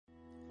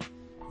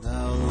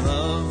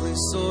only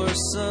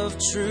source of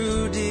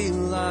true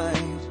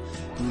delight,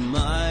 whom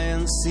I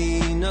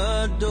unseen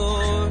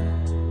adore.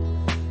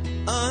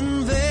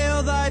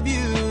 Unveil thy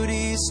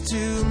beauties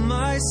to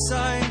my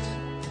sight,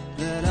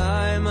 that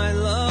I might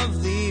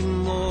love thee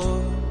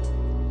more.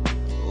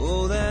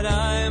 Oh, that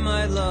I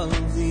might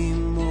love thee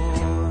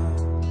more.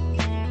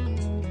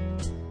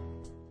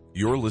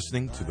 You're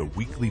listening to the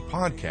weekly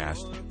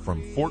podcast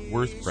from Fort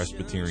Worth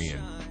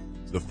Presbyterian.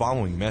 The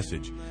following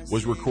message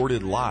was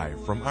recorded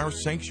live from our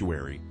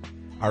sanctuary.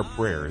 Our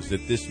prayer is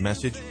that this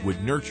message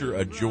would nurture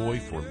a joy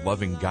for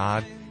loving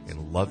God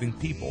and loving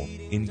people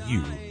in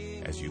you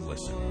as you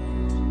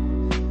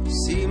listen.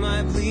 See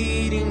my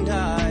bleeding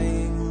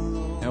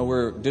dying. Now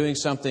we're doing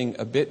something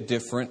a bit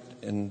different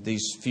in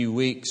these few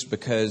weeks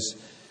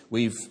because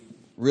we've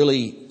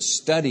really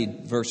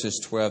studied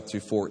verses 12 through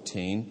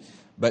 14.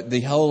 But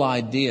the whole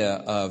idea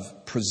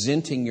of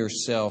presenting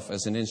yourself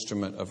as an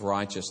instrument of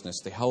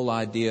righteousness, the whole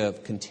idea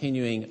of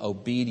continuing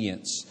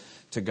obedience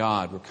to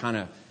God, we're kind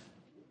of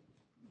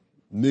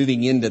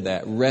moving into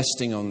that,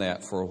 resting on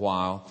that for a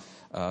while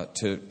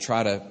to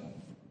try to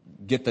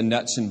get the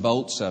nuts and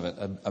bolts of it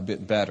a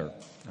bit better.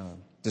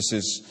 This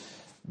has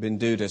been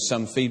due to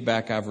some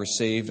feedback I've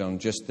received on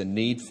just the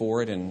need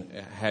for it, and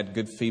had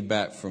good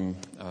feedback from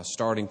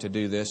starting to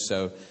do this,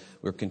 so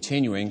we're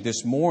continuing.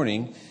 This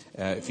morning,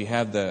 if you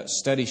have the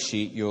study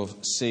sheet, you'll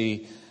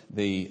see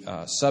the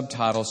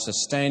subtitle,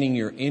 Sustaining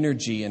Your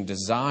Energy and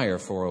Desire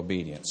for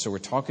Obedience. So we're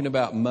talking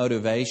about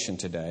motivation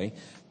today.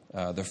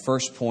 The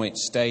first point,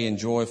 stay in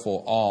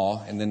joyful awe.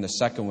 And then the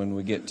second one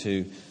we get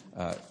to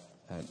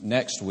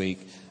next week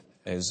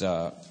is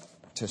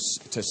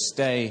to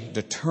stay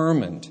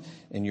determined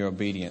in your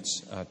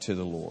obedience to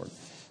the Lord.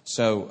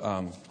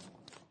 So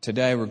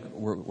today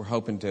we're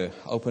hoping to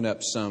open up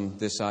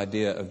this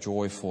idea of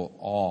joyful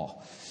awe.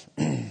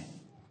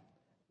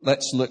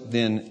 Let's look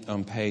then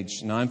on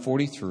page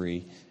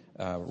 943,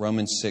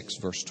 Romans 6,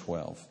 verse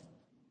 12.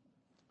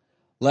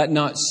 Let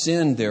not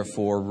sin,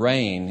 therefore,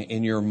 reign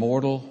in your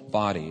mortal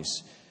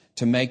bodies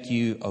to make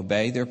you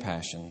obey their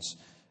passions.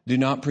 Do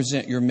not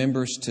present your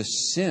members to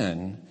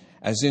sin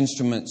as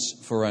instruments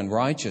for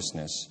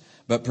unrighteousness,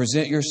 but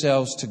present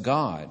yourselves to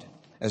God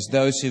as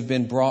those who have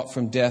been brought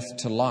from death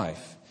to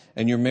life,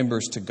 and your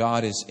members to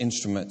God as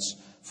instruments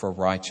for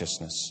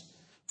righteousness.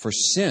 For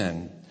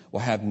sin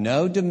will have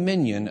no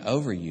dominion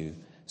over you,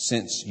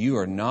 since you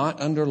are not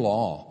under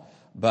law,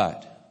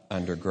 but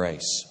under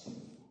grace.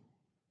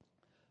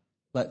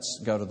 Let's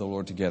go to the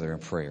Lord together in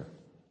prayer.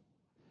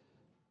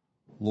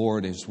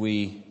 Lord, as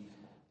we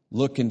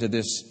look into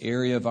this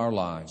area of our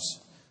lives,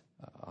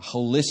 a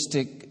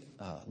holistic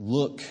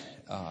look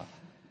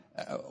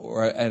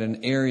or at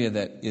an area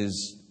that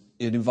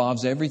it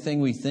involves everything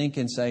we think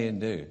and say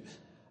and do.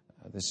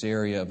 This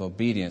area of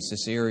obedience,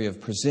 this area of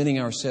presenting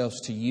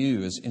ourselves to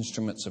you as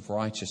instruments of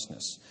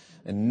righteousness,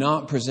 and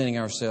not presenting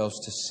ourselves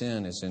to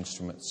sin as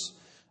instruments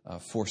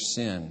for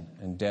sin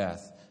and death.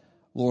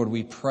 Lord,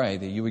 we pray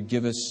that you would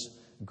give us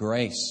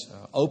grace.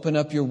 Open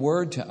up your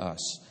word to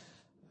us.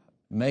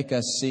 Make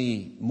us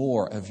see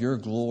more of your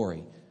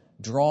glory.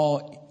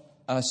 Draw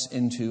us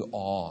into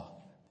awe.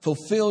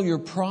 Fulfill your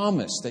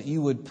promise that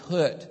you would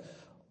put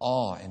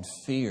awe and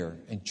fear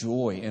and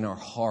joy in our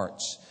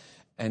hearts,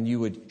 and you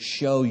would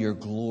show your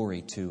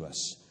glory to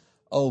us.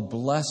 Oh,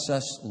 bless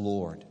us,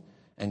 Lord,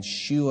 and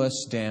shew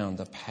us down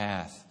the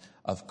path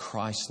of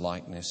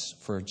Christ-likeness.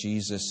 For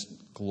Jesus'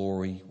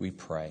 glory we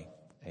pray.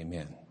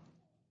 Amen.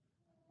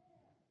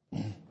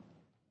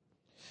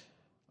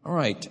 All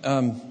right.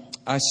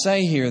 I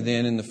say here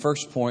then in the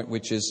first point,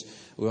 which is,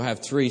 we'll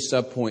have 3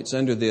 subpoints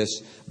under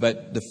this,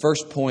 but the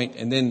first point,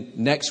 and then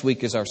next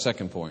week is our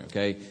second point,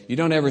 okay? You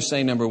don't ever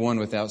say number 1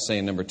 without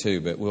saying number 2,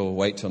 but we'll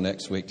wait till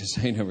next week to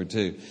say number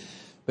 2.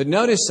 But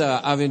notice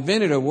I've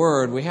invented a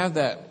word. We have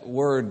that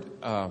word.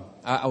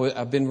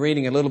 I've been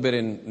reading a little bit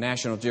in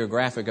National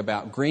Geographic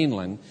about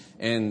Greenland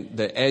and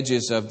the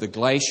edges of the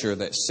glacier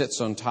that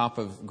sits on top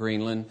of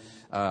Greenland,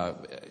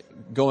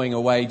 going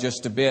away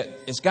just a bit.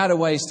 It's got a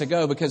ways to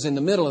go because in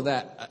the middle of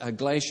that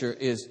glacier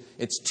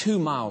it's 2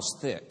 miles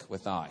thick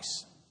with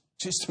ice.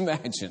 Just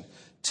imagine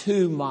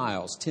 2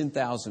 miles,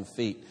 10,000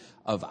 feet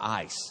of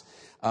ice.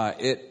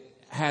 It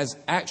has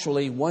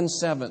actually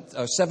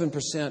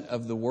 7%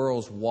 of the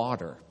world's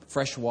water,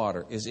 fresh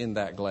water, is in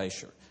that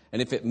glacier.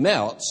 And if it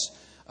melts,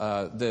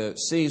 the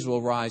seas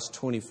will rise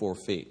 24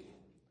 feet.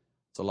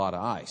 It's a lot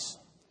of ice.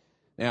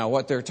 Now,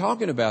 what they're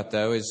talking about,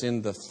 though, is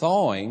in the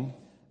thawing,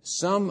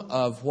 some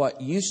of what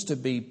used to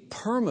be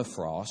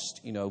permafrost,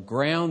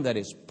 ground that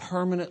is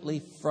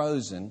permanently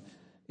frozen,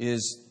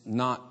 is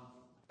not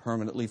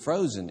permanently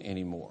frozen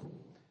anymore.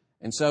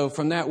 And so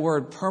from that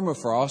word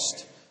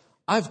permafrost,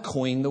 I've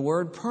coined the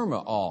word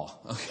perma-awe,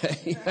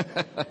 okay?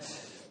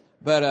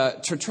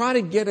 But to try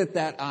to get at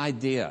that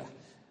idea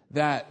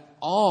that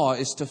awe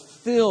is to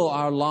fill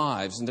our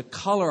lives and to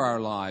color our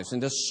lives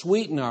and to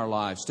sweeten our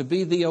lives, to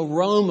be the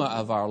aroma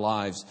of our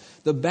lives,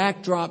 the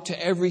backdrop to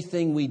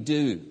everything we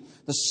do,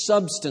 the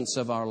substance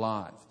of our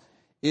life,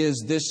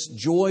 is this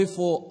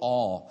joyful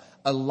awe,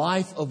 a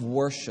life of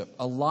worship,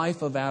 a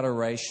life of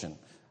adoration,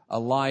 a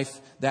life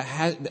that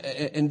has,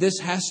 and this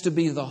has to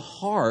be the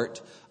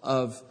heart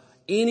of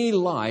any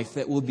life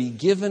that will be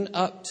given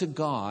up to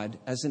God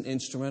as an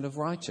instrument of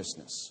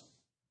righteousness.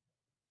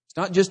 It's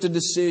not just a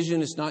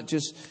decision. It's not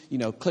just,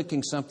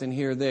 clicking something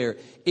here or there.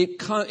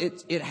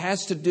 It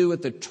has to do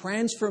with the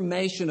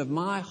transformation of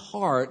my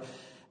heart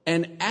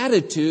and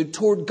attitude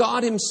toward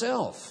God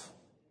Himself,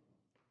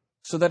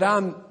 so that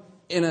I'm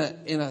in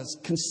a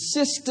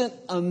consistent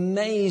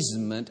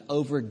amazement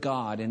over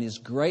God and His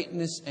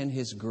greatness and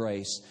His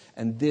grace,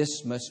 and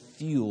this must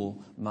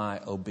fuel my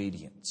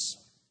obedience.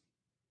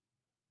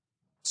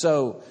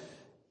 So,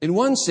 in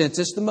one sense,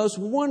 it's the most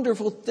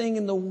wonderful thing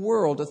in the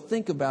world to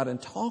think about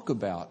and talk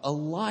about. A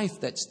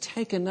life that's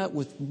taken up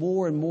with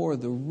more and more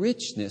of the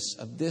richness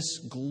of this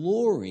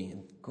glory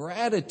and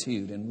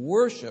gratitude and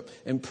worship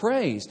and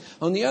praise.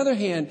 On the other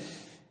hand,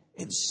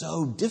 it's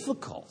so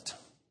difficult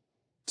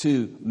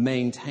to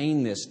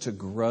maintain this, to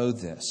grow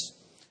this.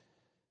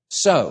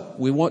 So,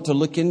 we want to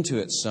look into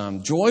it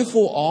some.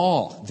 Joyful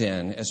awe,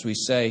 then, as we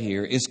say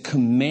here, is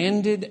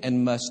commanded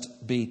and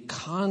must be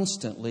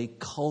constantly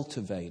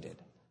cultivated.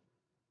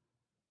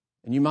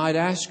 And you might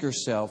ask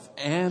yourself,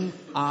 am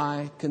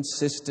I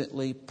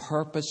consistently,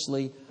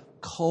 purposely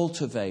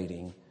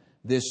cultivating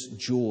this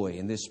joy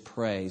and this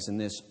praise and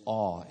this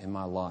awe in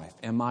my life?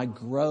 Am I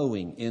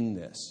growing in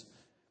this?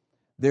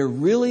 There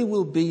really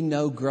will be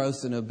no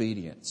growth in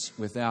obedience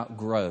without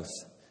growth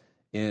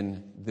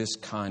in this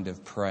kind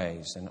of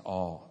praise and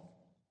awe.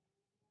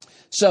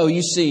 So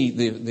you see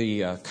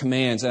the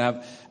commands,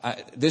 and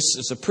this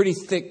is a pretty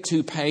thick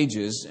 2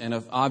 pages, and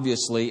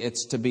obviously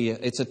it's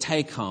a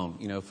take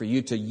home, for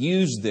you to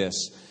use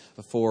this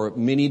for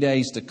many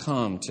days to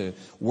come, to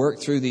work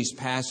through these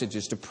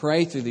passages, to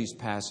pray through these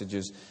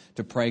passages,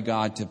 to pray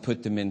God to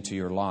put them into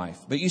your life.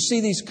 But you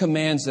see these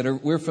commands that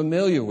we're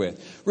familiar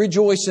with.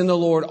 Rejoice in the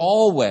Lord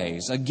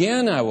always.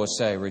 Again, I will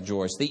say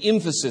rejoice. The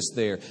emphasis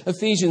there.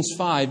 Ephesians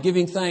 5,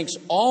 giving thanks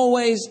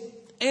always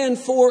and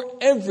for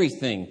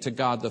everything to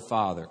God the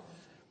Father.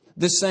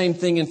 The same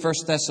thing in 1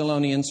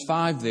 Thessalonians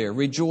 5 there.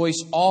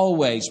 Rejoice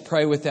always,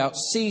 pray without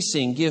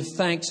ceasing, give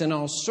thanks in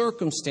all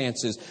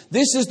circumstances.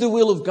 This is the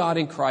will of God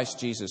in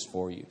Christ Jesus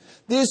for you.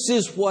 This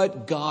is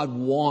what God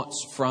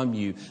wants from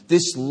you,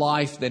 this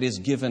life that is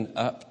given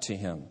up to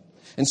Him.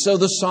 And so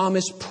the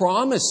psalmist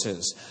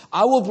promises,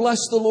 I will bless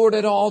the Lord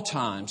at all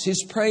times.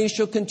 His praise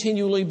shall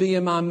continually be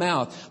in my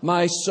mouth.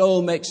 My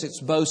soul makes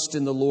its boast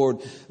in the Lord.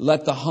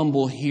 Let the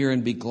humble hear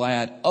and be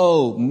glad.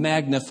 Oh,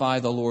 magnify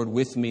the Lord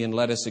with me and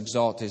let us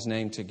exalt His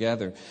name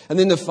together. And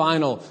then the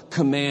final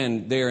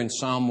command there in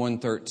Psalm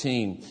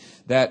 113.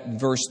 That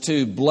verse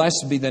 2,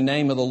 blessed be the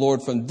name of the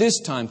Lord from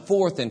this time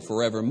forth and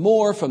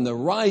forevermore, from the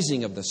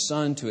rising of the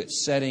sun to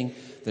its setting,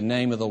 the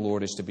name of the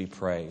Lord is to be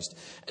praised.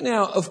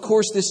 Now, of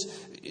course,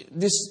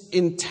 this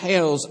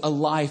entails a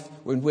life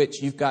in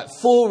which you've got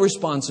full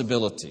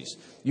responsibilities.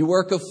 You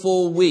work a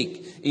full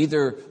week,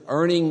 either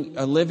earning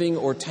a living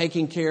or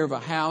taking care of a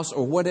house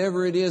or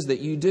whatever it is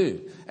that you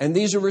do. And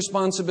these are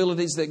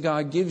responsibilities that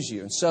God gives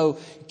you. And so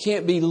you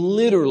can't be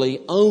literally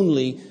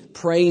only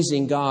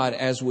praising God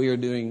as we are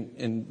doing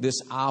in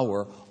this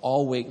hour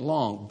all week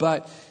long.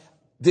 But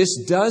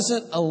this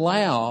doesn't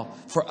allow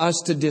for us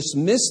to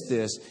dismiss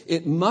this.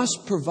 It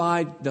must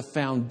provide the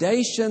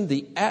foundation,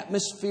 the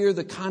atmosphere,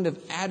 the kind of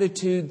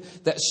attitude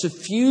that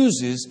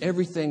suffuses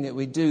everything that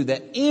we do,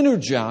 that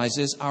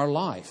energizes our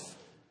life,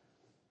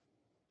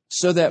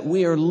 so that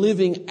we are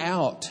living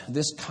out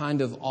this kind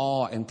of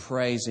awe and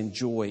praise and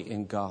joy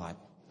in God.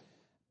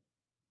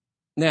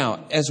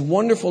 Now, as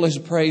wonderful as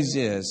praise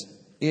is,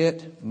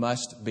 it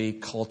must be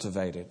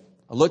cultivated.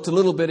 I looked a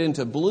little bit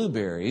into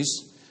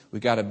blueberries. We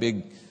got a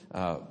big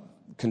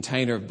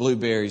container of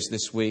blueberries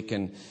this week,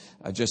 and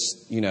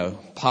just,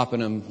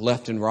 popping them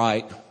left and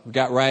right. We've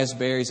got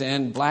raspberries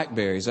and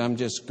blackberries. I'm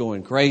just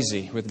going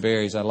crazy with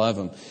berries. I love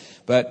them.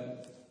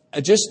 But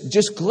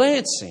just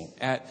glancing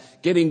at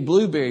getting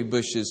blueberry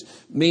bushes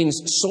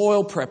means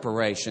soil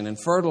preparation and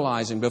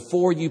fertilizing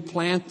before you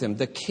plant them.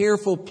 The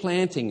careful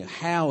planting,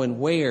 how and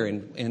where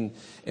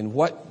and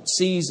what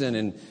season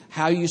and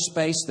how you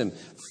space them.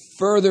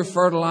 Further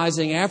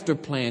fertilizing after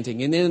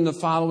planting, and then in the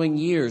following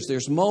years,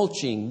 there's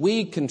mulching,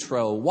 weed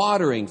control,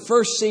 watering,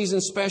 first season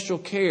special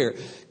care,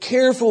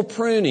 careful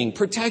pruning,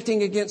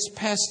 protecting against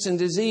pests and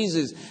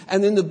diseases,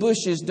 and then the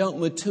bushes don't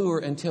mature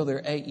until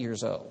they're 8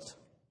 years old.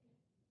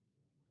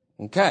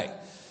 Okay.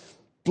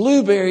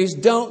 Blueberries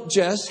don't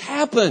just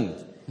happen.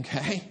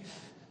 Okay.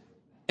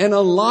 And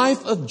a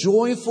life of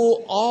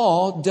joyful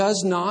awe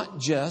does not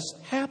just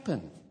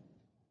happen.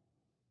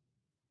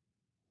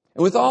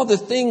 And with all the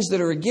things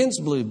that are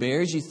against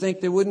blueberries, you think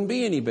there wouldn't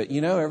be any. But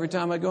every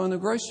time I go in the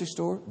grocery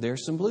store,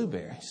 there's some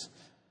blueberries.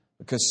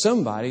 Because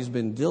somebody's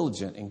been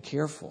diligent and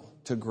careful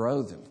to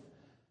grow them.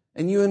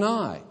 And you and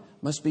I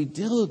must be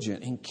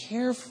diligent and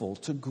careful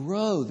to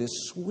grow this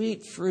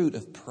sweet fruit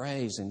of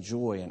praise and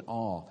joy and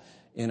awe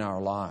in our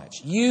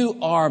lives. You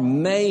are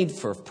made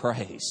for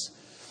praise.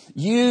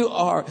 You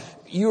are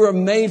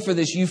made for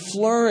this. You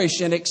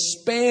flourish and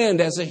expand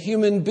as a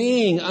human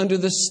being under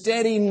the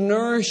steady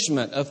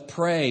nourishment of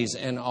praise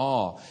and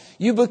awe.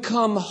 You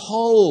become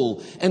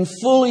whole and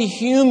fully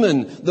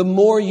human the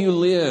more you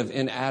live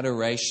in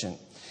adoration.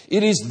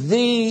 It is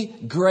the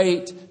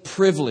great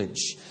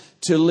privilege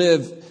to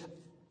live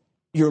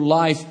your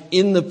life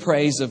in the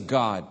praise of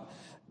God.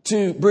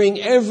 To bring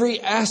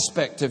every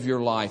aspect of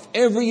your life,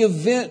 every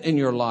event in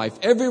your life,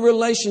 every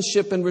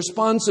relationship and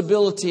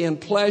responsibility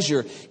and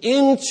pleasure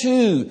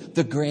into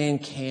the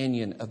Grand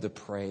Canyon of the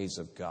praise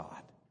of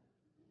God.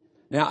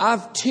 Now,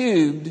 I've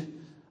tubed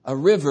a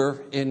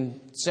river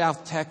in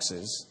South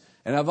Texas,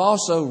 and I've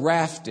also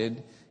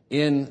rafted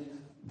in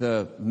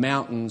the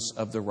mountains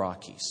of the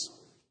Rockies.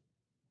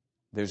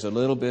 There's a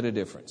little bit of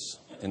difference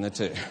in the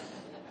two.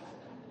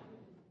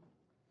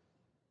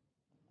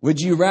 Would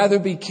you rather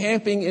be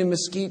camping in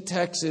Mesquite,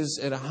 Texas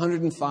at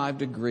 105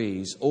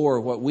 degrees,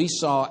 or what we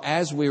saw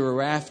as we were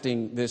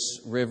rafting this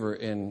river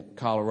in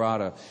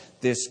Colorado,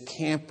 this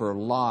camper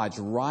lodge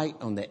right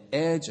on the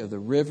edge of the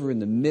river in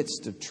the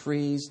midst of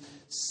trees,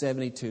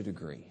 72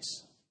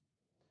 degrees?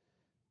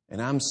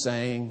 And I'm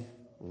saying,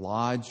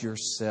 lodge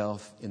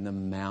yourself in the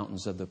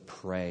mountains of the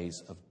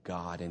praise of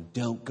God and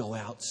don't go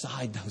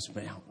outside those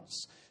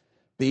mountains.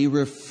 Be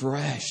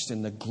refreshed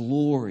in the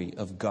glory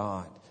of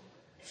God.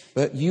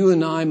 But you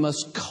and I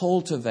must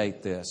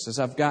cultivate this. As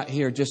I've got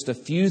here just a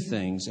few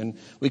things, and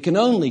we can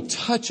only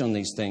touch on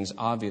these things,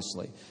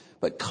 obviously.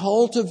 But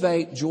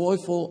cultivate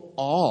joyful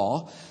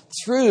awe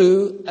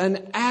through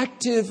an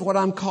active, what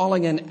I'm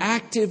calling an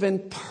active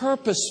and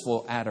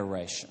purposeful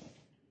adoration.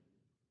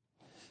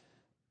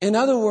 In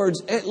other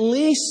words, at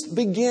least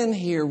begin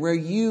here where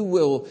you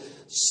will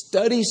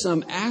study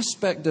some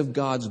aspect of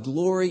God's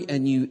glory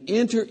and you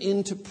enter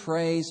into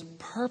praise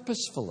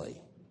purposefully.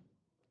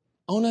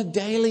 On a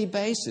daily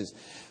basis.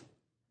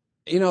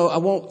 You know, I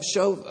won't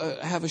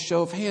have a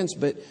show of hands,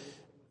 but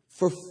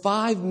for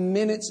 5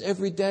 minutes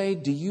every day,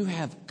 do you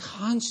have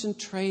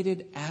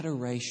concentrated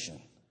adoration?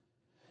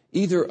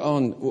 Either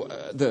on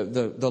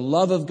the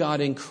love of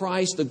God in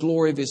Christ, the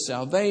glory of His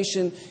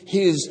salvation,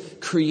 His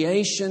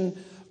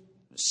creation,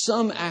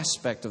 some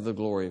aspect of the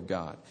glory of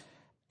God.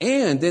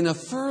 And then a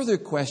further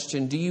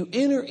question, do you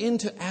enter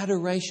into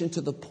adoration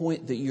to the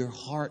point that your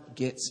heart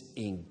gets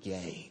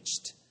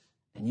engaged?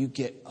 And you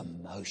get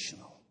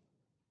emotional.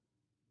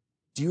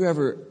 Do you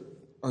ever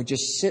are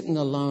just sitting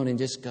alone and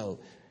just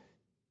go,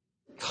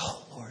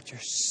 oh, Lord, you're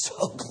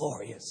so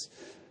glorious.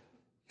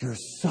 You're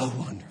so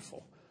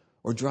wonderful.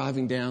 Or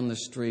driving down the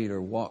street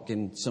or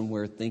walking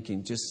somewhere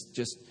thinking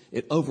just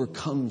it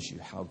overcomes you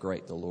how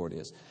great the Lord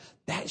is.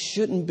 That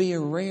shouldn't be a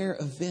rare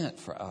event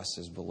for us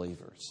as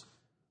believers.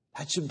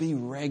 That should be a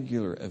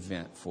regular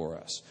event for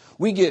us.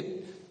 We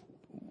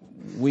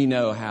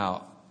know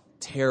how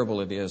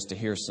terrible it is to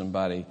hear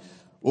somebody,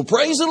 well,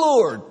 praise the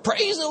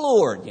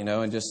Lord, you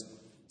know, and just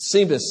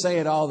seem to say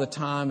it all the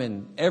time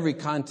in every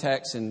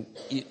context. And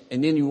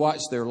then you watch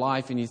their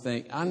life and you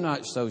think, I'm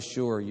not so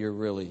sure you're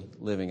really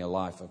living a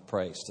life of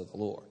praise to the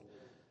Lord.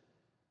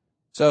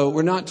 So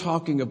we're not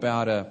talking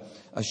about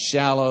a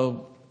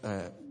shallow,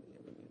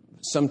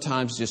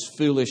 sometimes just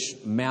foolish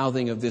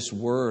mouthing of this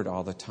word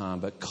all the time,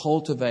 but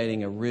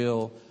cultivating a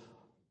real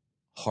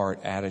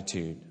heart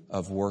attitude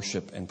of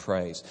worship and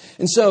praise.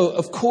 And so,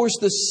 of course,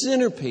 the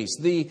centerpiece,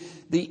 the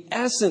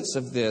essence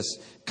of this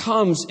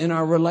comes in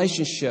our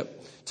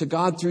relationship to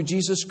God through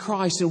Jesus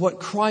Christ and what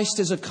Christ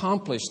has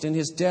accomplished in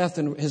His death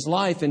and His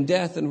life and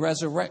death and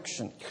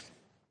resurrection.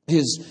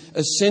 His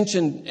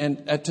ascension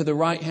and to the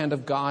right hand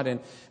of God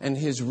and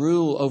His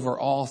rule over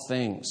all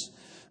things.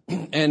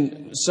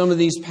 And some of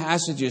these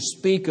passages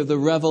speak of the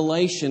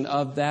revelation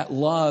of that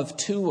love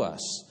to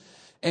us.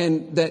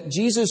 And that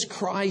Jesus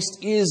Christ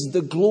is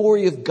the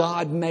glory of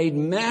God made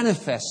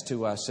manifest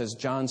to us, as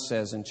John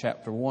says in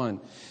chapter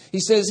 1. He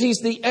says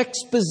He's the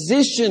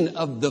exposition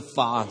of the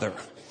Father.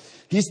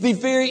 He's the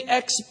very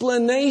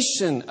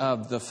explanation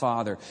of the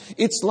Father.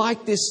 It's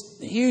like this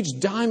huge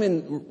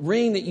diamond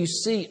ring that you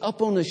see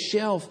up on a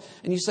shelf,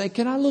 and you say,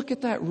 can I look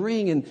at that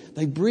ring? And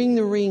they bring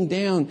the ring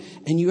down,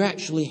 and you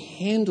actually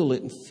handle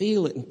it and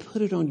feel it and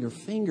put it on your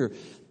finger.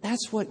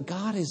 That's what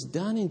God has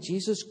done in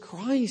Jesus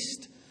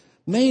Christ.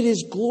 Made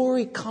His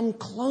glory come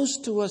close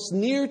to us,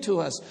 near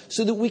to us,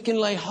 so that we can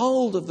lay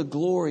hold of the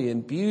glory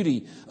and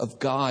beauty of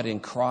God in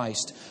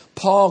Christ.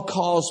 Paul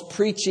calls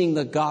preaching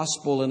the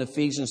gospel in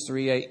Ephesians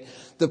 3:8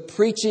 the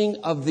preaching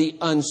of the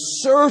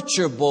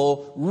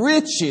unsearchable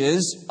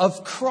riches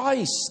of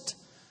Christ.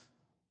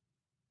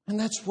 And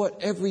that's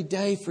what every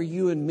day for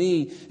you and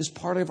me is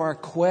part of our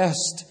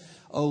quest.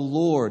 Oh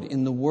Lord,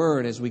 in the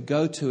Word, as we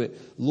go to it,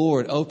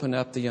 Lord, open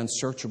up the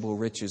unsearchable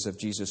riches of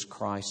Jesus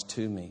Christ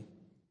to me.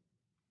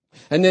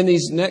 And then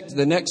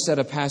the next set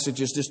of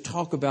passages just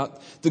talk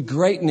about the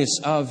greatness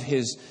of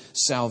His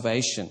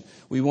salvation.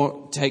 We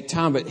won't take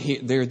time, but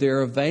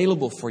they're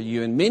available for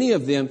you. And many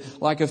of them,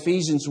 like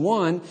Ephesians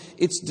 1,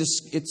 it's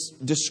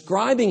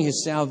describing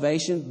His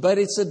salvation, but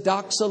it's a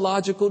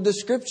doxological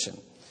description.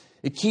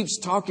 It keeps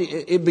talking.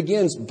 It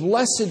begins,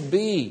 blessed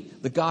be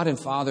the God and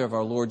Father of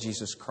our Lord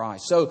Jesus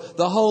Christ. So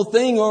the whole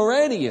thing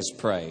already is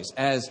praise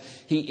as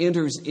he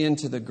enters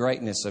into the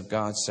greatness of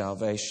God's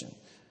salvation.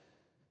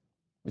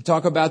 We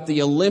talk about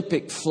the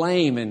Olympic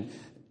flame, and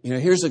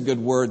here's a good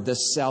word, the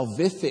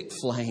salvific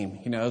flame.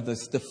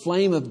 The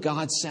flame of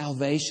God's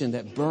salvation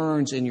that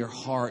burns in your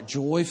heart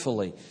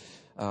joyfully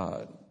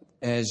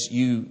as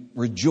you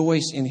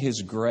rejoice in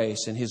His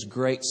grace and His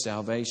great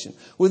salvation.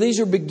 Well, these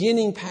are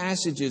beginning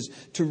passages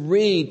to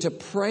read, to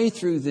pray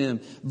through them,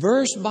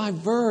 verse by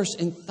verse,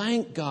 and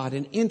thank God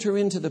and enter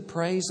into the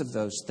praise of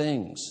those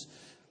things.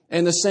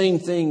 And the same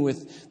thing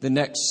with the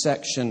next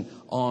section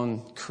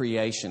on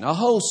creation. A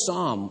whole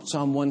psalm,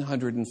 Psalm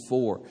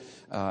 104,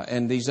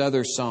 and these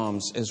other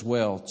psalms as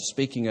well,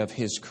 speaking of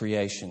His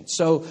creation.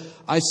 So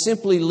I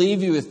simply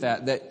leave you with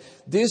that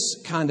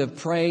this kind of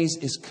praise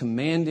is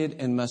commanded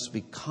and must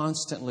be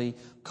constantly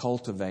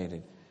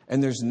cultivated.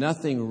 And there's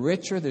nothing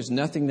richer, there's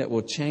nothing that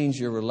will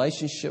change your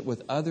relationship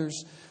with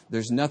others,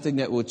 there's nothing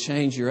that will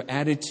change your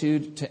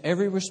attitude to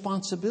every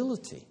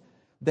responsibility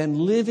than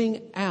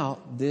living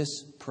out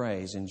this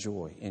praise and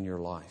joy in your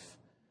life.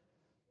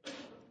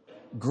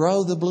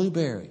 Grow the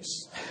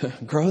blueberries.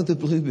 Grow the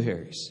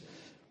blueberries.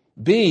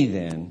 B,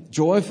 then,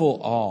 joyful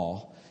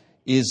awe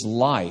is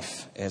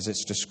life, as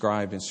it's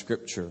described in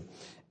Scripture.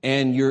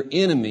 And your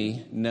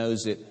enemy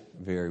knows it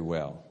very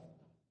well.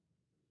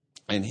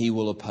 And he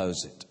will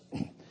oppose it.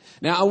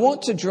 Now, I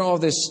want to draw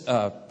this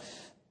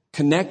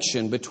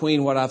connection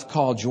between what I've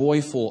called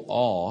joyful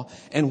awe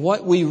and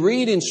what we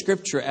read in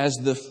Scripture as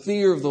the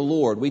fear of the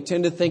Lord. We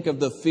tend to think of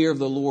the fear of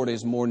the Lord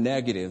as more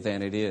negative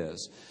than it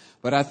is.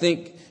 But I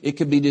think it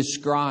could be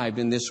described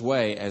in this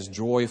way as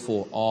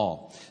joyful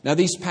awe. Now,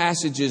 these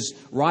passages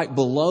right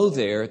below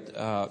there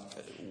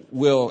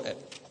will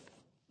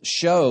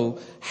show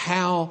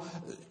how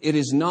it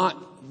is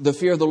not, the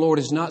fear of the Lord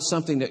is not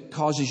something that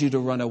causes you to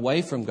run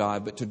away from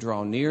God, but to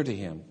draw near to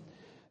Him.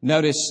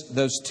 Notice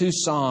those two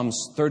Psalms,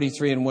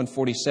 33 and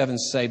 147,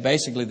 say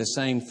basically the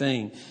same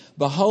thing.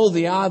 Behold,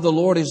 the eye of the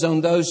Lord is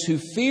on those who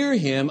fear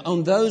Him,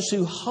 on those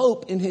who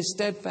hope in His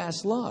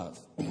steadfast love.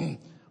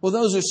 Well,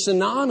 those are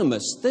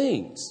synonymous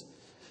things.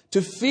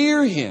 To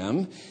fear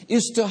Him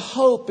is to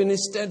hope in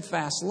His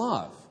steadfast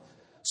love.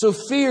 So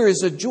fear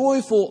is a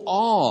joyful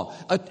awe,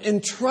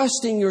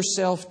 entrusting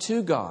yourself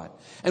to God.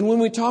 And when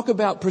we talk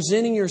about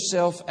presenting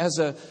yourself as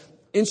an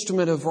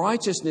instrument of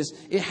righteousness,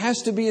 it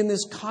has to be in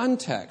this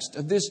context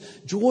of this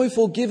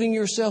joyful giving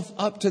yourself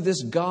up to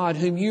this God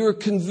whom you are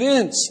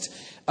convinced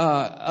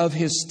of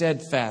His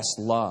steadfast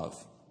love.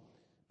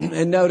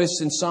 And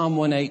notice in Psalm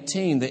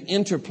 118, the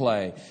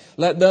interplay.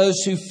 Let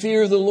those who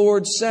fear the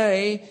Lord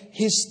say,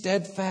 His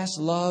steadfast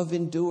love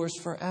endures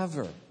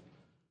forever.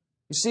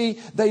 You see,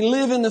 they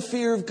live in the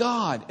fear of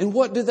God. And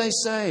what do they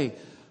say?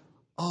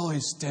 Oh,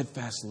 His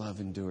steadfast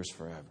love endures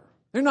forever.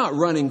 They're not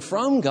running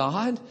from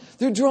God.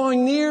 They're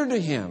drawing near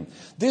to Him.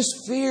 This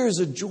fear is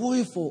a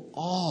joyful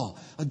awe,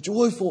 a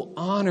joyful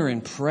honor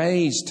and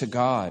praise to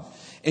God.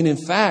 And in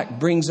fact,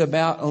 brings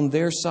about on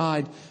their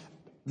side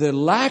the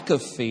lack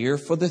of fear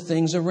for the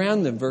things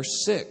around them.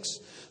 Verse 6.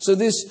 So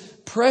this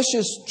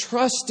precious,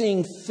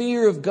 trusting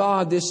fear of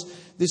God,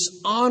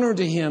 this honor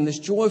to Him, this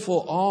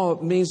joyful awe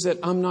means that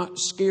I'm not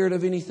scared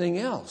of anything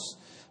else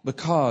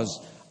because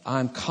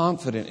I'm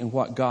confident in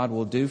what God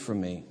will do for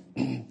me.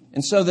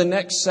 And so the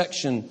next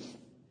section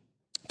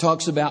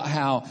talks about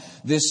how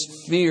this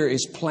fear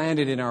is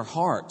planted in our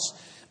hearts.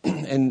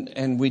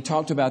 And we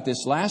talked about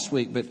this last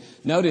week, but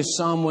notice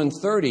Psalm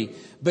 130.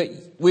 But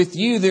with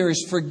you there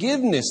is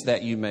forgiveness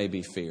that you may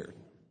be feared.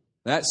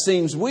 That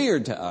seems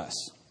weird to us.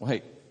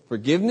 Wait,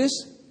 forgiveness?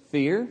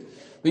 Fear?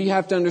 But you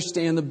have to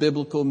understand the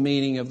biblical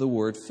meaning of the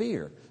word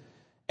fear.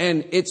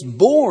 And it's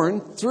born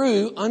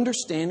through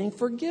understanding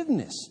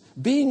forgiveness.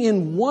 Being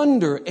in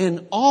wonder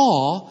and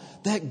awe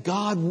that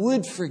God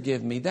would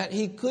forgive me, that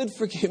He could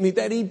forgive me,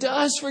 that He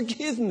does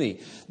forgive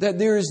me, that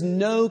there is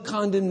no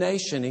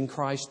condemnation in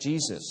Christ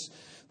Jesus.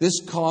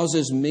 This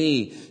causes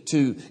me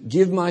to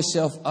give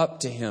myself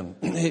up to Him.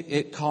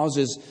 It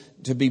causes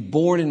to be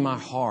born in my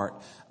heart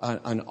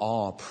an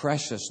awe,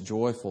 precious,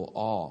 joyful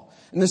awe.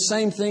 And the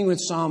same thing with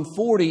Psalm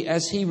 40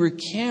 as he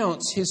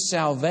recounts his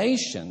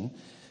salvation,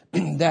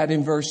 that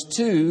in verse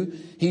 2,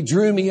 He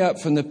drew me up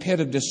from the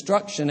pit of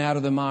destruction out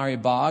of the miry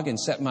bog and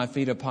set my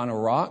feet upon a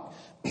rock.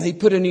 He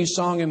put a new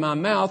song in my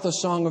mouth, a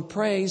song of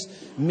praise.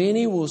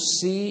 Many will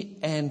see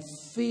and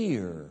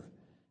fear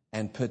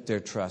and put their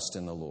trust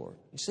in the Lord.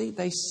 You see,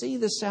 they see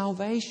the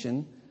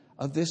salvation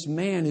of this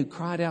man who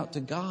cried out to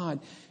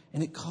God,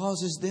 and it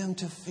causes them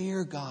to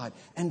fear God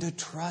and to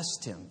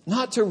trust Him,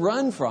 not to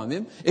run from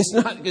Him.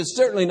 It's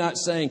certainly not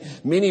saying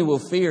many will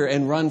fear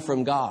and run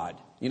from God,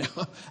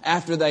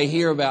 after they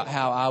hear about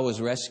how I was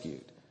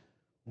rescued.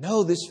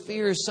 No, this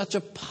fear is such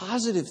a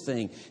positive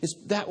thing. It's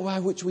that by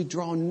which we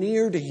draw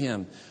near to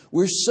Him.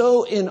 We're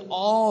so in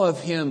awe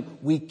of Him,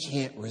 we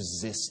can't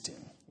resist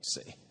Him, you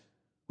see.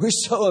 We're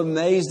so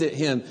amazed at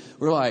Him.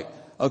 We're like,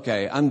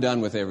 okay, I'm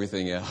done with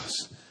everything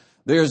else.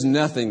 There's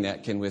nothing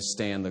that can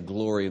withstand the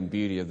glory and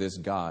beauty of this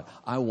God.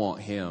 I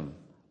want Him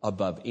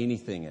above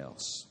anything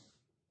else.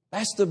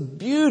 That's the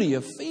beauty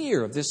of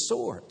fear of this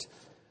sort.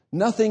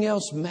 Nothing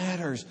else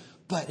matters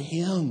but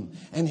Him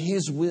and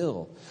His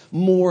will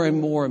more and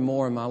more and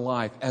more in my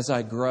life as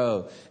I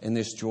grow in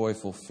this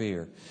joyful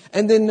fear.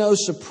 And then no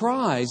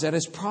surprise that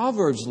as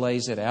Proverbs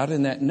lays it out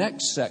in that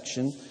next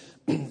section,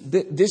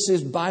 this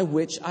is by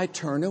which I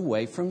turn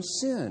away from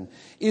sin.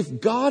 If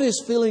God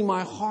is filling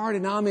my heart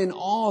and I'm in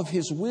awe of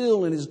His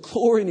will and His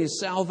glory and His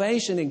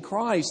salvation in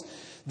Christ,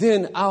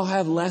 then I'll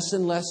have less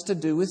and less to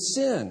do with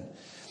sin.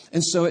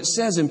 And so it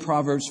says in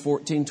Proverbs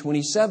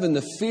 14:27,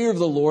 the fear of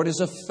the Lord is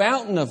a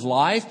fountain of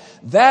life,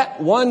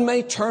 that one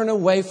may turn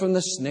away from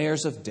the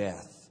snares of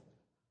death.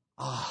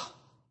 Ah,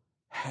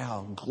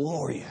 how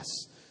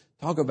glorious.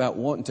 Talk about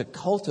wanting to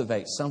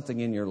cultivate something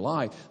in your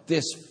life.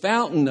 This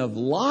fountain of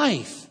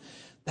life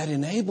that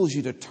enables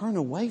you to turn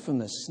away from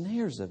the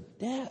snares of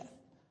death.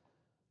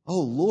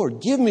 Oh Lord,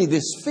 give me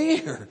this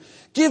fear.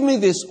 Give me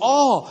this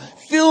awe.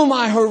 Fill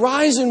my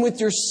horizon with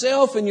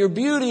yourself and your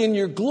beauty and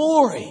your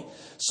glory,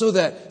 so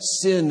that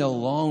sin no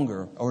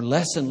longer, or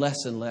less and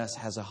less and less,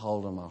 has a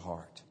hold on my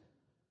heart.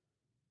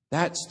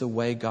 That's the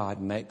way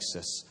God makes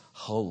us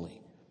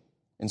holy.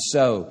 And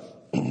so,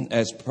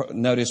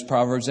 notice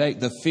Proverbs 8,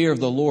 the fear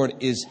of the Lord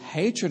is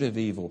hatred of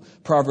evil.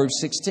 Proverbs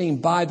 16,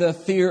 by the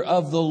fear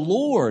of the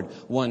Lord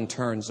one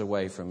turns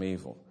away from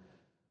evil.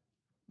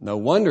 No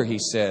wonder He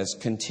says,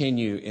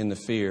 continue in the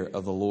fear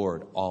of the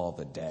Lord all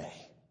the day.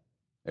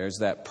 There's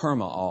that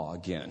perma-awe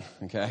again,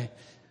 okay?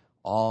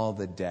 All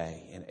the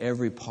day, in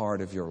every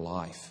part of your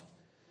life.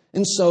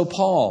 And so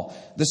Paul,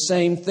 the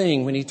same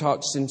thing when he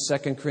talks in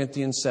 2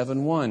 Corinthians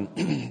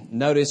 7:1.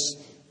 Notice,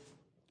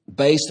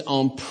 based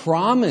on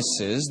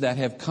promises that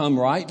have come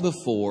right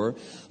before,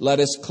 let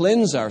us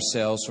cleanse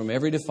ourselves from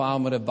every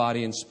defilement of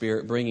body and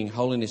spirit, bringing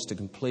holiness to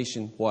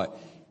completion, what?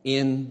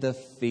 In the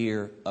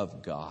fear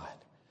of God.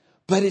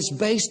 But it's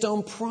based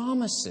on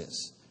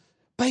promises.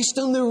 Based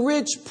on the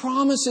rich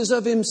promises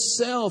of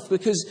Himself,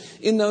 because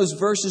in those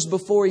verses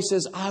before He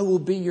says, I will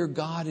be your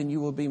God and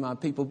you will be my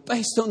people.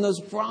 Based on those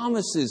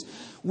promises,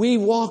 we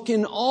walk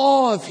in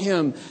awe of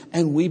Him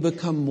and we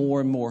become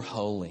more and more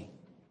holy.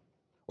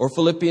 Or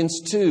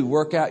Philippians 2,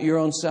 work out your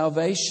own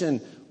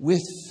salvation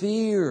with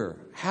fear.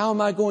 How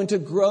am I going to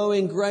grow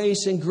in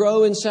grace and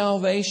grow in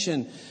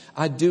salvation?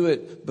 I do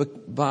it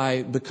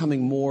by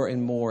becoming more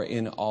and more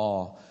in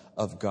awe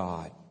of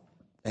God.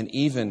 And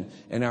even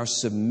in our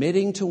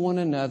submitting to one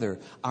another,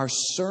 our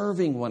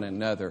serving one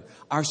another,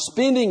 our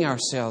spending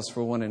ourselves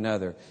for one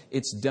another,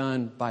 it's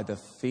done by the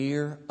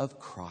fear of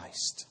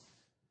Christ,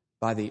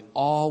 by the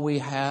awe we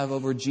have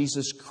over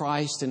Jesus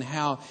Christ and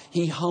how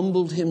He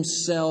humbled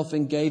Himself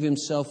and gave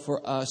Himself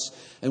for us.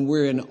 And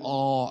we're in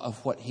awe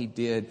of what He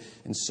did.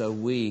 And so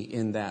we,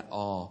 in that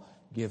awe,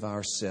 give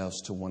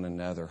ourselves to one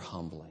another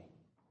humbly.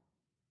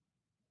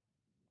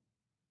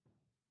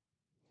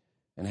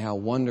 And how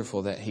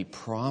wonderful that He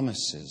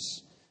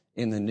promises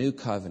in the new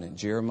covenant,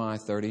 Jeremiah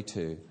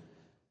 32,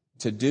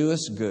 to do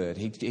us good.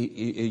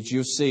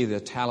 You'll see the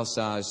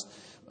italicized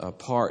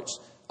parts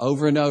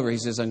over and over. He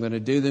says, I'm going to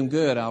do them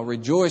good. I'll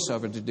rejoice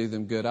over to do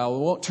them good. I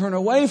won't turn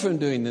away from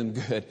doing them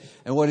good.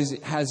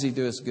 And how does He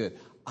do us good?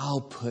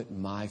 I'll put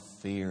my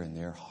fear in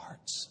their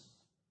hearts.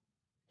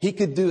 He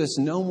could do us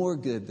no more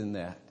good than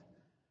that.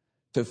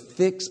 To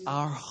fix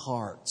our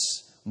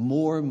hearts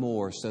more and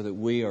more so that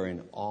we are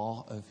in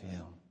awe of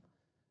Him.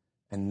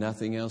 And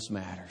nothing else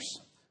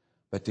matters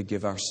but to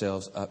give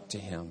ourselves up to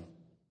Him.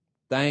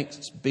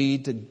 Thanks be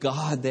to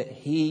God that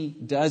He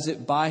does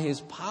it by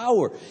His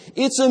power.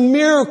 It's a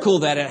miracle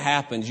that it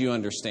happens, you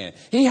understand.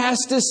 He has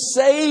to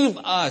save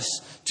us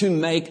to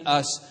make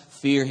us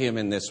fear Him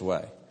in this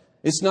way.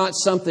 It's not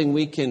something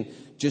we can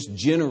just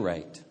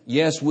generate.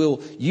 Yes,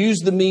 we'll use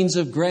the means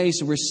of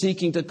grace and we're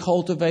seeking to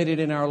cultivate it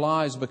in our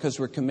lives because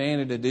we're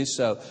commanded to do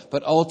so.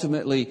 But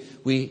ultimately,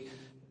 we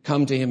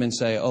come to Him and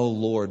say, oh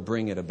Lord,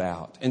 bring it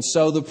about. And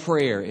so the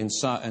prayer in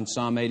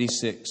Psalm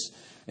 86,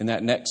 in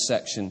that next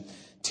section,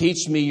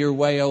 teach me your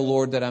way, O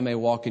Lord, that I may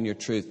walk in your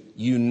truth.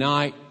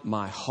 Unite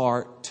my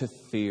heart to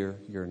fear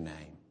your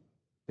name.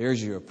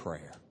 There's your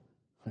prayer.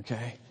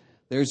 Okay?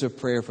 There's a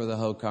prayer for the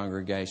whole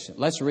congregation.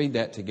 Let's read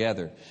that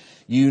together.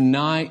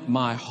 Unite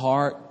my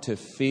heart to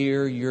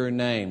fear your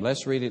name.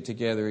 Let's read it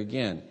together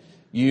again.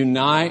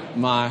 Unite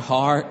my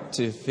heart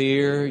to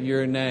fear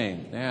your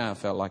name. Now I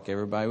felt like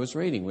everybody was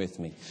reading with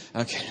me.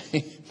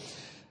 Okay.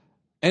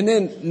 And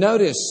then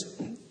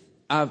notice,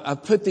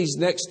 I've put these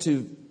next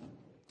to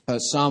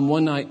Psalm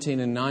 119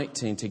 and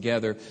 19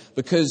 together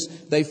because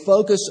they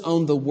focus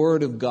on the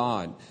Word of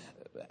God.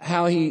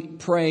 How he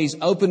prays,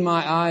 open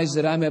my eyes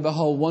that I may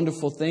behold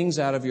wonderful things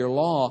out of your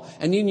law.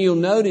 And then you'll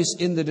notice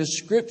in the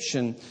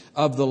description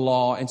of the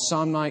law in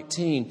Psalm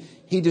 19,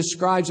 he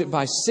describes it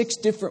by 6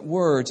 different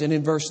words. And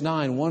in verse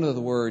 9, one of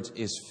the words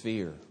is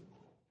fear.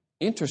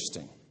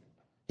 Interesting.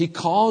 He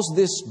calls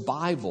this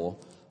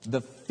Bible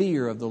the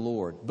fear of the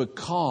Lord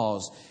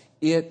because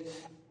it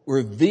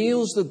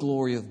reveals the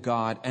glory of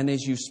God. And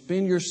as you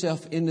spin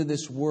yourself into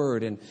this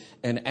Word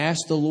and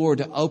ask the Lord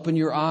to open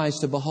your eyes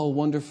to behold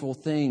wonderful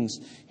things,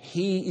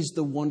 He is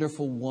the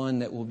wonderful one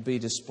that will be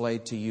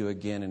displayed to you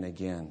again and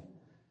again.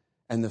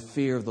 And the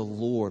fear of the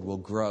Lord will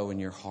grow in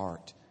your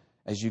heart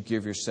as you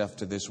give yourself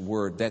to this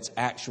Word that's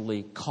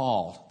actually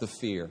called the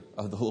fear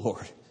of the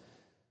Lord.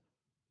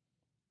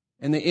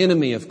 And the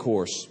enemy, of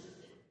course,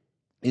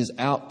 is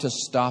out to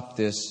stop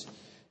this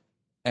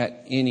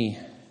at any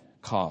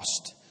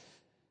cost.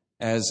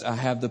 As I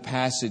have the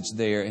passage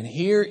there. And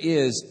here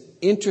is,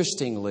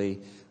 interestingly,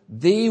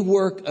 the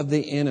work of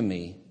the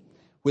enemy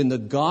when the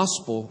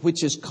gospel,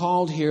 which is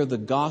called here the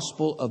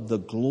gospel of the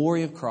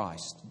glory of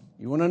Christ.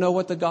 You want to know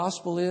what the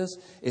gospel is?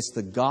 It's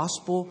the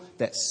gospel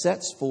that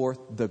sets forth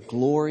the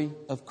glory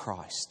of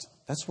Christ.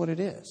 That's what it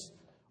is.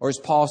 Or as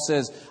Paul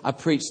says, I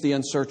preach the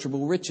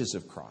unsearchable riches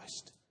of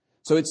Christ.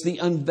 So it's the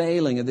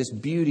unveiling of this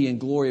beauty and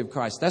glory of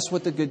Christ. That's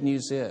what the good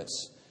news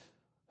is.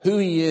 Who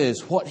He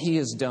is, what He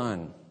has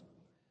done.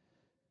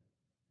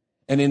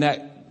 And in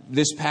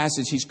this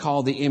passage, He's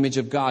called the image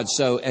of God.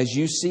 So as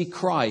you see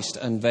Christ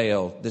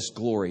unveil this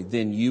glory,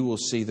 then you will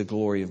see the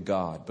glory of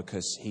God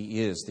because He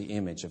is the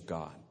image of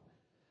God.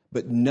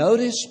 But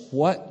notice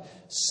what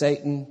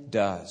Satan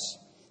does.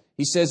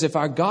 He says, if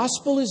our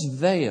gospel is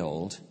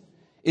veiled,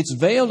 it's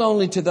veiled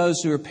only to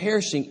those who are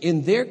perishing.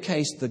 In their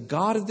case, the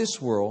God of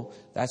this world,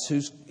 that's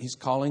who He's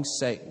calling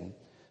Satan.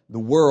 The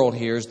world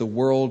here is the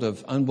world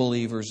of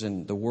unbelievers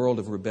and the world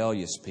of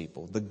rebellious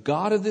people. The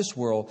God of this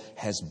world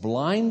has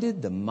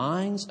blinded the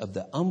minds of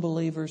the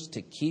unbelievers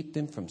to keep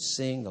them from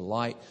seeing the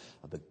light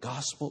of the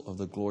gospel of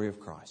the glory of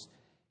Christ.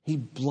 He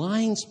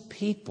blinds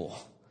people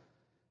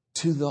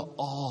to the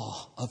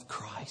awe of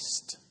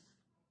Christ.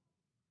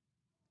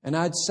 And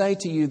I'd say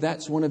to you,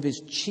 that's one of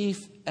His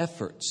chief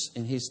efforts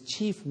and His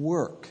chief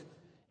work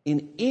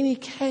in any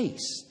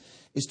case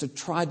is to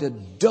try to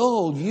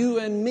dull you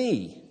and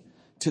me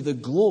to the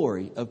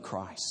glory of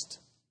Christ.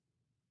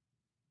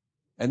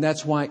 And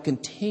that's why it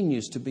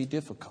continues to be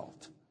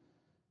difficult.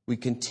 We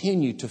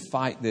continue to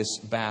fight this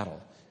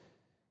battle.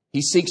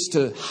 He seeks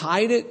to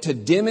hide it, to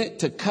dim it,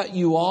 to cut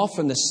you off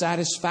from the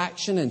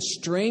satisfaction and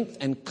strength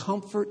and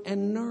comfort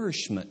and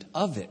nourishment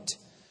of it.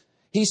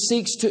 He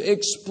seeks to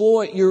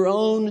exploit your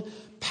own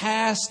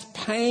past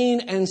pain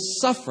and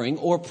suffering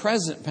or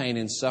present pain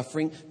and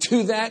suffering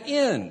to that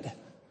end.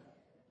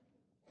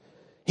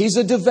 He's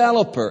a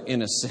developer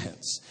in a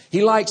sense.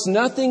 He likes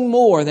nothing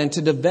more than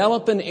to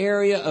develop an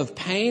area of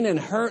pain and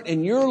hurt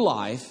in your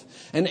life,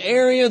 an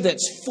area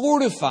that's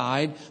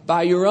fortified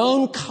by your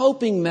own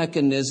coping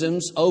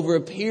mechanisms over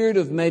a period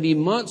of maybe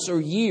months or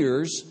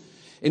years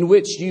in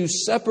which you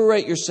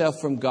separate yourself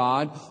from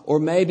God, or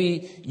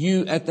maybe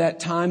you at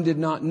that time did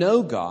not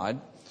know God,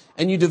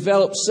 and you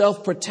develop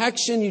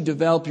self-protection, you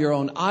develop your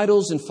own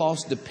idols and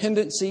false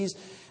dependencies,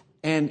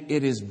 and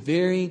it is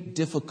very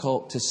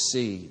difficult to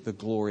see the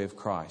glory of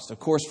Christ. Of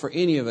course, for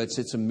any of us,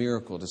 it's a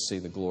miracle to see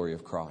the glory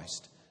of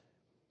Christ.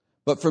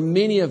 But for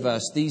many of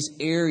us, these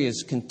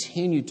areas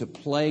continue to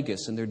plague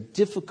us, and they're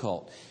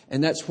difficult.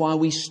 And that's why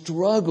we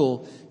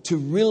struggle to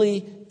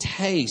really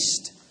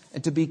taste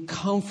and to be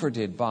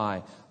comforted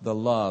by the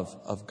love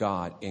of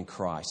God in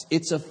Christ.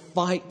 It's a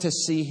fight to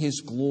see His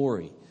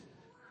glory.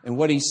 And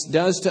what He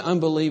does to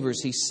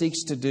unbelievers, He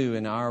seeks to do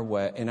in our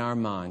way, in our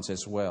minds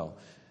as well.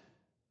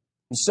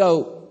 And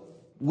so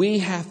we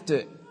have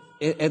to,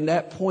 at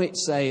that point,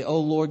 say,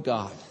 oh, Lord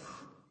God,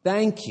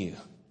 thank you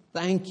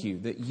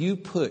that you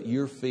put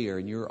your fear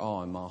and your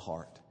awe in my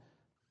heart.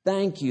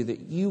 Thank you that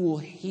you will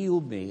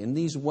heal me in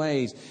these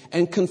ways,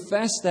 and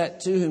confess that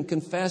to Him.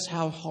 Confess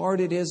how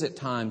hard it is at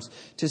times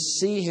to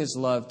see His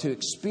love, to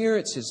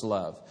experience His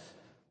love,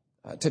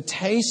 to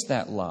taste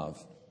that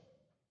love.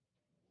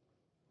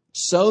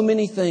 So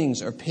many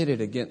things are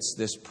pitted against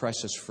this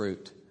precious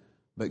fruit,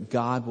 but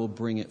God will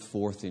bring it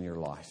forth in your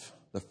life.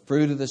 The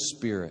fruit of the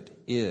Spirit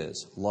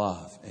is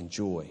love and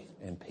joy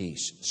and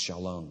peace,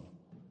 shalom.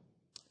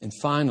 And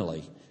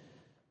finally,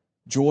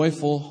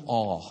 joyful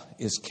awe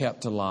is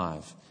kept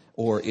alive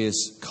or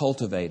is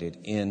cultivated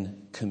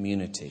in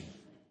community.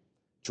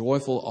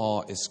 Joyful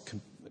awe is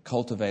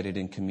cultivated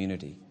in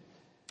community.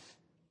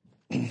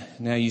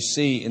 Now you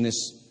see in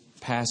this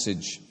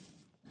passage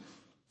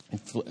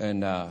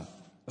in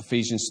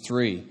Ephesians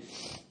 3,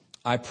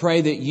 I pray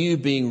that you,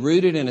 being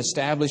rooted and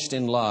established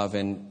in love,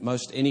 and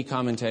most any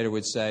commentator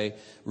would say,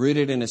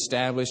 rooted and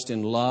established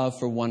in love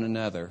for one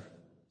another.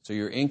 So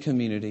you're in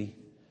community,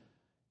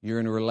 you're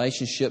in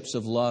relationships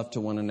of love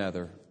to one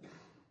another,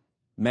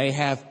 may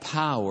have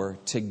power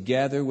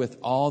together with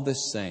all the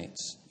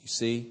saints, you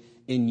see,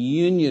 in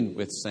union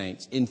with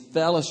saints, in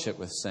fellowship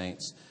with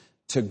saints,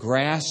 to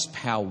grasp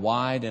how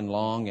wide and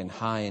long and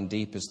high and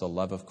deep is the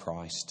love of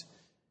Christ,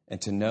 and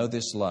to know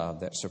this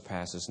love that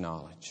surpasses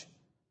knowledge.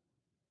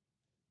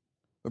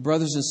 But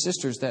brothers and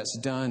sisters, that's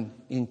done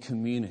in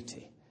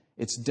community.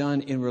 It's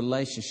done in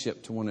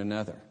relationship to one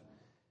another.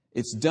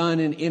 It's done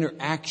in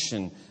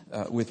interaction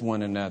with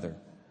one another.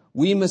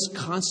 We must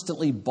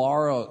constantly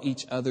borrow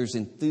each other's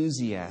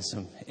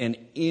enthusiasm and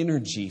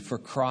energy for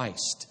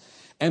Christ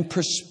and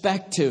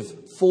perspective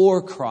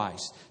for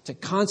Christ, to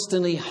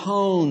constantly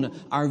hone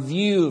our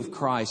view of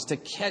Christ, to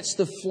catch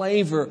the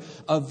flavor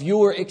of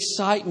your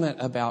excitement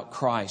about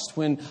Christ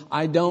when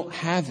I don't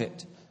have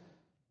it.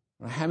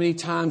 How many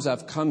times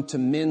I've come to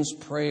men's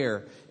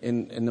prayer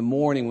in the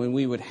morning when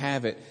we would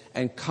have it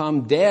and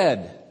come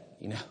dead,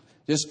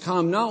 just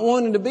come not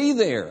wanting to be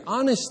there,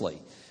 honestly.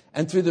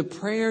 And through the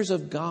prayers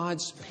of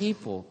God's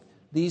people,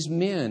 these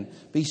men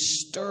be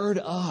stirred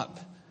up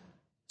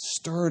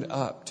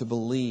to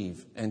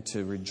believe and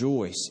to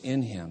rejoice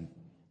in Him.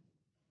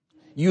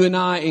 You and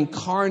I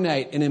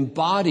incarnate and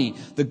embody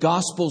the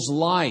gospel's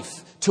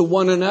life to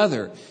one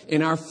another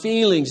in our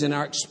feelings, in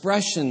our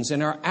expressions,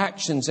 in our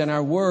actions, and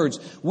our words.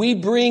 We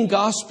bring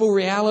gospel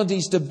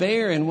realities to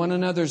bear in one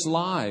another's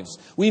lives.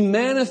 We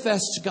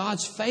manifest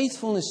God's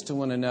faithfulness to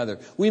one another.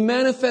 We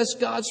manifest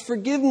God's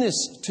forgiveness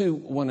to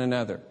one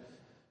another.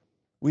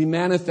 We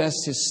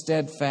manifest His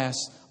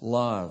steadfast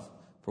love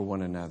for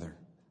one another.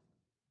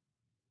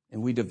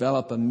 And we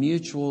develop a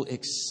mutual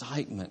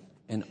excitement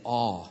and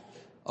awe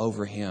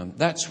over Him.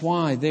 That's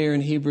why there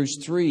in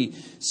Hebrews 3,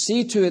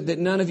 see to it that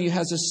none of you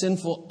has a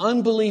sinful,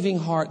 unbelieving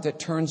heart that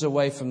turns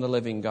away from the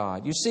living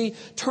God. You see,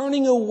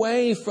 turning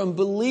away from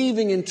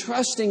believing and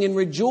trusting and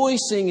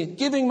rejoicing and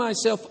giving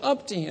myself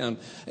up to Him.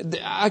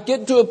 I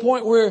get to a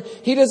point where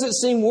He doesn't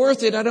seem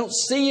worth it. I don't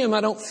see Him.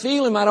 I don't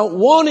feel Him. I don't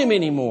want Him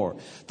anymore.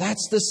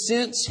 That's the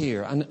sense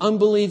here. An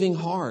unbelieving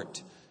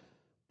heart.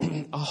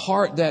 A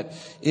heart that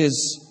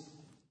is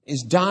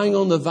dying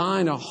on the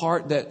vine. A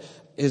heart that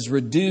is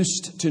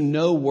reduced to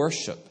no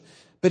worship.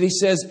 But he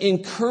says,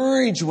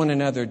 encourage one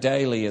another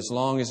daily as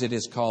long as it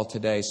is called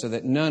today, so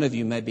that none of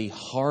you may be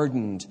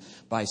hardened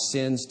by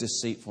sin's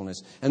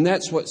deceitfulness. And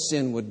that's what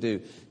sin would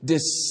do.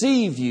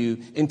 Deceive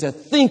you into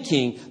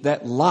thinking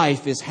that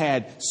life is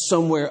had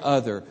somewhere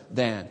other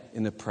than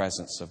in the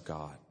presence of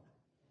God.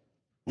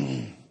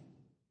 And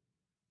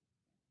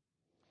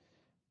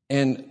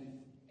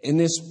in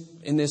this,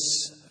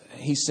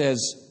 he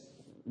says,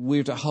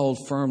 we're to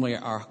hold firmly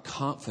our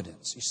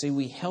confidence. You see,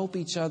 we help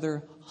each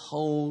other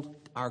hold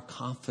our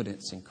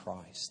confidence in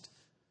Christ.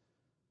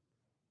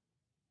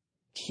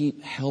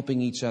 Keep helping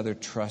each other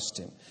trust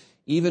Him.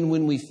 Even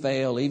when we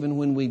fail, even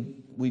when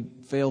we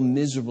fail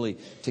miserably,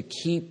 to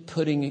keep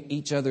putting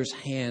each other's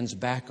hands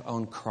back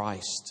on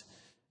Christ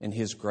and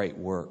His great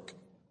work.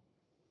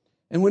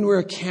 And when we're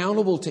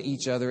accountable to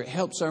each other, it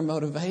helps our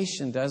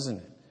motivation, doesn't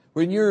it?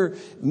 When you're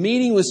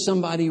meeting with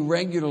somebody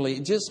regularly,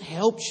 it just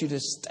helps you to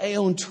stay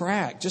on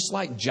track, just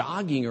like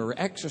jogging or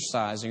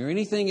exercising or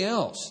anything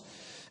else.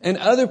 And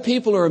other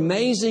people are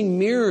amazing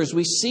mirrors.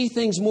 We see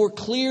things more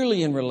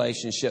clearly in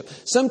relationship.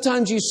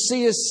 Sometimes you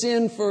see a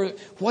sin for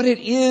what it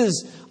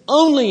is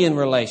only in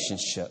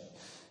relationship.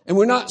 And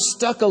we're not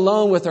stuck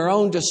alone with our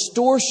own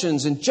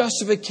distortions and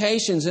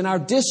justifications and our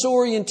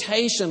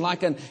disorientation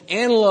like an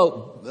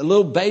antelope, a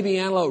little baby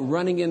antelope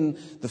running in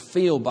the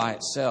field by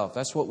itself.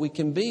 That's what we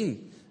can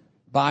be.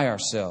 By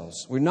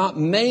ourselves. We're not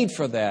made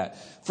for that.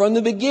 From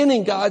the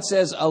beginning, God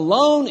says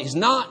alone is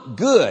not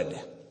good.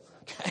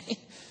 Okay?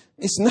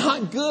 It's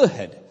not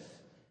good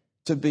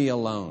to be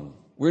alone.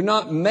 We're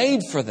not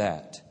made for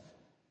that.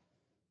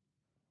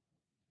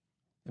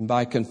 And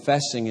by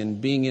confessing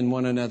and being in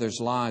one another's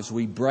lives,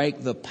 we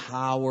break the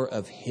power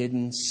of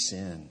hidden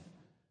sin.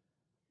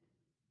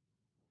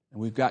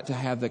 And we've got to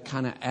have the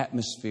kind of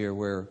atmosphere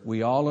where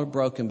we all are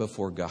broken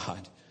before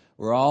God.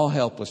 We're all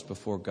helpless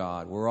before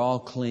God. We're all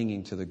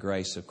clinging to the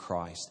grace of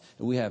Christ.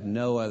 And we have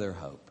no other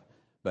hope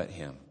but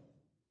Him.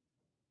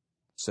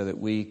 So that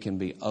we can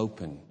be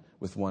open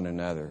with one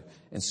another.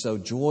 And so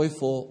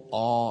joyful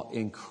awe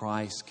in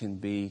Christ can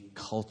be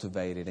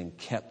cultivated and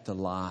kept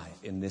alive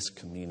in this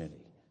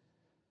community.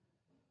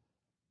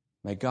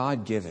 May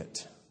God give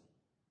it.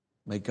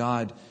 May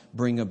God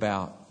bring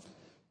about.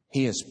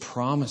 He has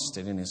promised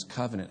it in His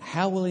covenant.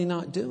 How will He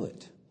not do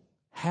it?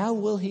 How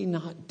will He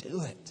not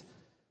do it?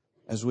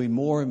 As we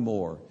more and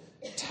more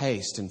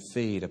taste and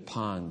feed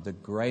upon the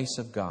grace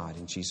of God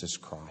in Jesus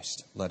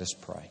Christ. Let us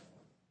pray.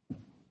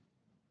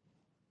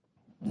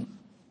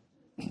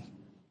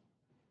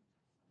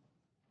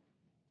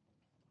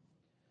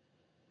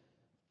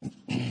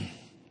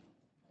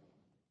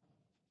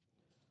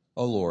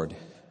 Oh Lord,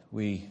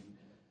 we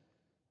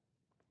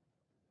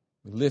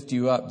lift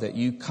You up that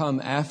You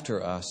come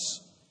after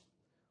us.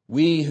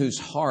 We whose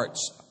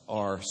hearts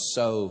are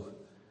so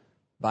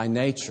by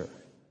nature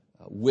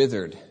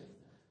withered,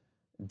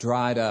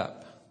 dried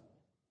up,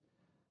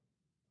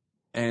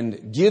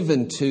 and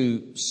given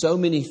to so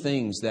many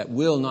things that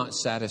will not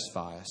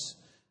satisfy us,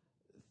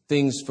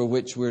 things for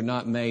which we're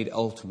not made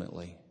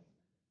ultimately.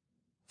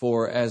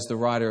 For as the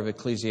writer of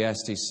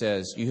Ecclesiastes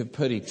says, You have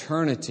put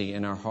eternity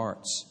in our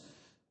hearts.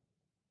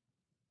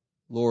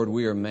 Lord,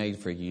 we are made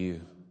for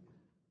You.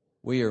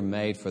 We are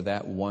made for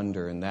that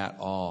wonder and that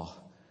awe.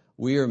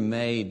 We are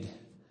made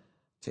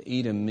to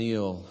eat a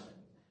meal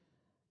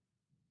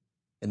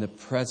in the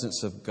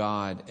presence of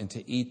God and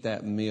to eat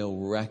that meal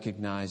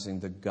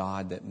recognizing the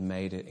God that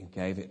made it and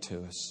gave it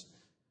to us.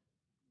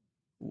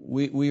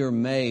 We are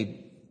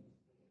made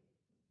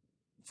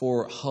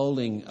for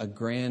holding a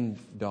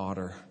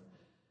granddaughter.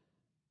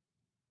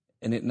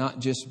 And it not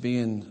just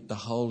being the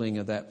holding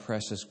of that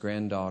precious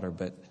granddaughter,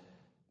 but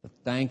the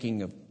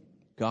thanking of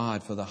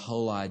God for the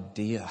whole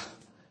idea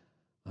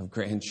of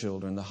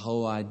grandchildren, the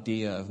whole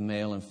idea of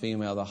male and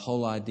female, the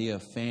whole idea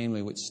of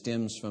family, which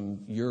stems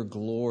from your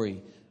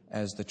glory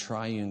as the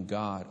triune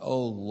God.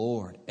 Oh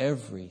Lord,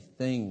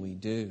 everything we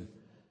do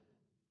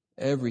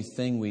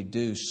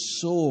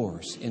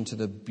soars into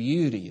the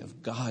beauty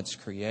of God's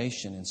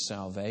creation and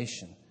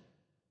salvation.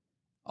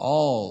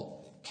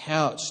 All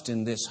couched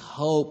in this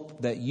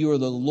hope that you are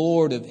the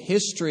Lord of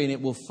history, and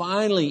it will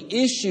finally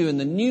issue in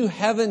the new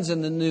heavens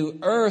and the new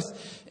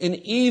earth, and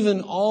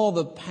even all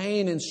the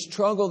pain and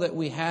struggle that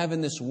we have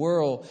in this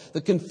world,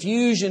 the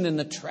confusion and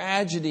the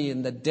tragedy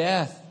and the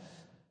death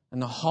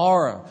and the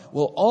horror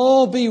will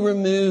all be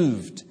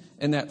removed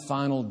in that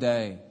final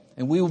day,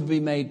 and we will be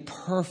made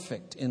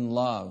perfect in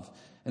love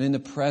and in the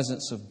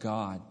presence of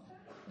God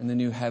in the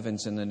new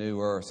heavens and the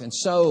new earth. And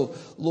so,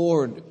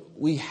 Lord,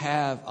 we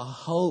have a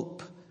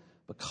hope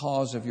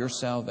because of your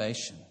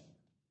salvation.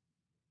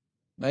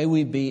 May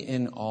we be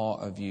in awe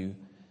of you.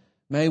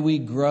 May we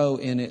grow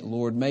in it,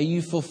 Lord. May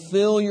you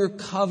fulfill your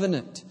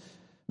covenant.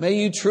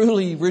 May you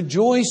truly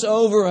rejoice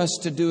over us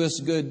to do us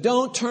good.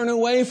 Don't turn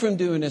away from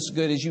doing us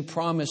good as you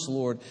promised,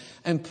 Lord,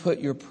 and put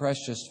your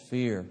precious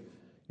fear,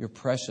 your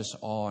precious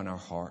awe in our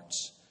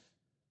hearts.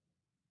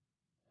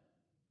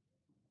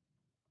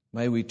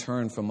 May we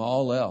turn from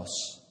all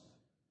else.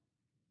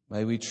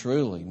 May we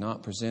truly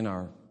not present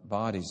our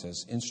bodies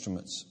as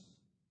instruments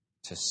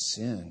to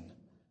sin,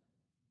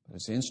 but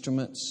as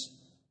instruments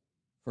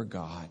for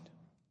God,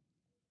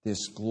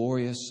 this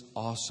glorious,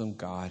 awesome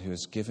God who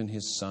has given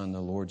His Son,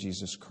 the Lord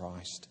Jesus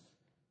Christ.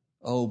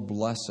 Oh,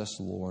 bless us,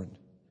 Lord.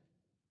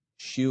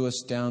 Shew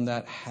us down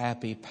that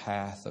happy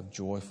path of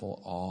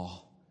joyful awe.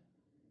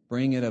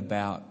 Bring it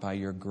about by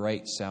your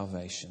great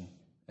salvation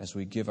as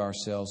we give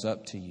ourselves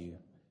up to you.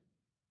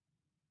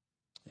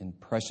 In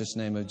the precious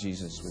name of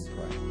Jesus we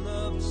pray.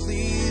 The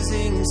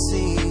pleasing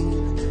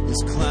scene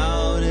is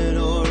clouded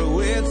or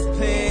with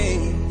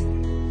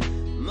pain.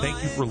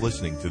 Thank you for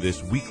listening to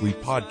this weekly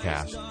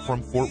podcast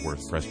from Fort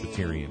Worth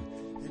Presbyterian.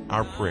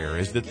 Our prayer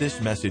is that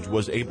this message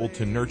was able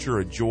to nurture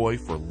a joy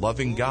for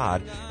loving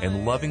God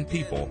and loving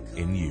people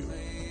in you.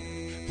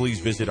 Please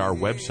visit our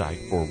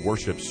website for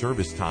worship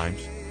service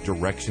times,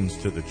 directions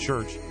to the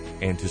church,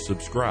 and to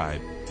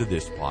subscribe to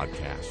this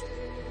podcast.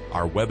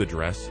 Our web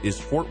address is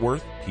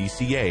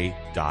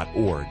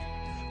fortworthpca.org.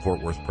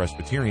 Fort Worth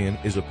Presbyterian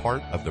is a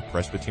part of the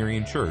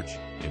Presbyterian Church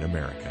in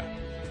America.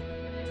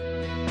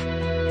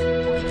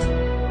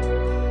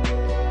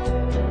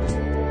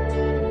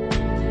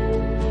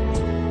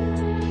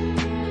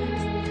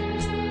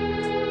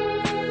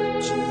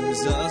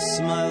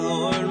 Jesus, my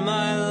Lord,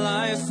 my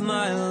life,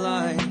 my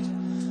light.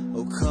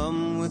 Oh,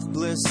 come with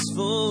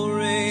blissful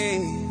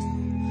ray.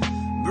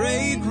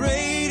 Break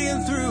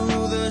radiant through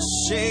the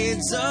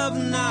shades of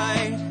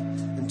night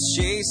and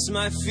chase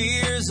my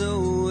fears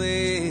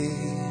away.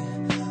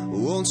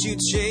 Won't you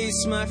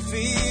chase my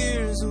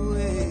fears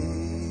away?